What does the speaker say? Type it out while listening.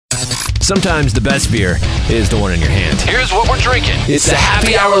Sometimes the best beer is the one in your hand. Here's what we're drinking. It's the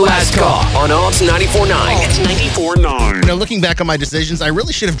Happy Hour Last Call on Alt 94.9. It's 94.9. Looking back on my decisions, I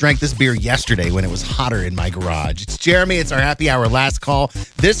really should have drank this beer yesterday when it was hotter in my garage. It's Jeremy. It's our Happy Hour Last Call.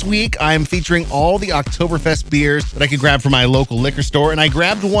 This week, I'm featuring all the Oktoberfest beers that I could grab from my local liquor store, and I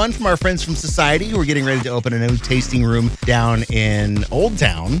grabbed one from our friends from Society who are getting ready to open a new tasting room down in Old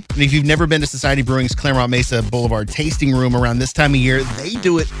Town. And if you've never been to Society Brewing's Claremont Mesa Boulevard tasting room around this time of year, they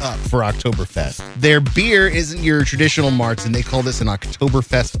do it up for Oktoberfest. Their beer isn't your traditional Marzen. They call this an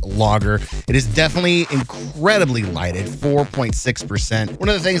Oktoberfest lager. It is definitely incredibly light at 4.6%. One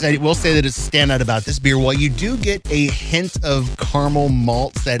of the things I will say that is stand out about this beer, while you do get a hint of caramel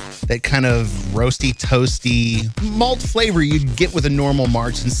malts, that kind of roasty, toasty malt flavor you'd get with a normal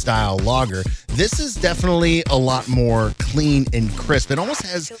Marzen style lager, this is definitely a lot more clean and crisp. It almost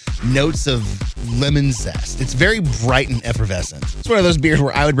has notes of lemon zest. It's very bright and effervescent. It's one of those beers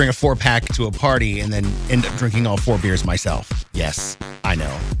where I would bring a 4-pack to a party and then end up drinking all 4 beers myself. Yes, I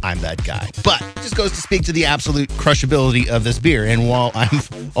know, I'm that guy. But it just goes to speak to the absolute crushability of this beer. And while I'm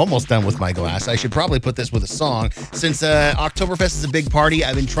almost done with my glass, I should probably put this with a song. Since Oktoberfest is a big party,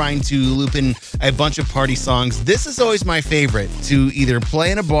 I've been trying to loop in a bunch of party songs. This is always my favorite to either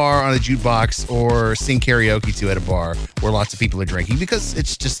play in a bar on a jukebox or sing karaoke to at a bar where lots of people are drinking, because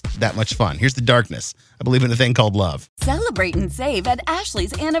it's just that much fun. Here's The Darkness. I believe in a thing called love. Celebrate and save at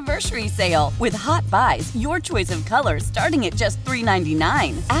Ashley's anniversary sale. With Hot Buys, your choice of colors starting at just $3.99.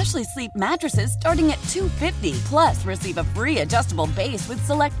 Ashley Sleep mattresses starting at $2.50. Plus, receive a free adjustable base with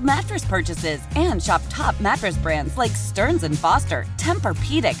select mattress purchases. And shop top mattress brands like Stearns & Foster,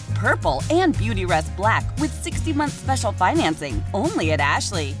 Tempur-Pedic, Purple, and Beautyrest Black with 60-month special financing. Only at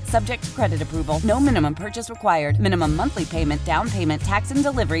Ashley. Subject to credit approval. No minimum purchase required. Minimum monthly payment, down payment, tax, and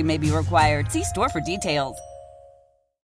delivery may be required. See store for details.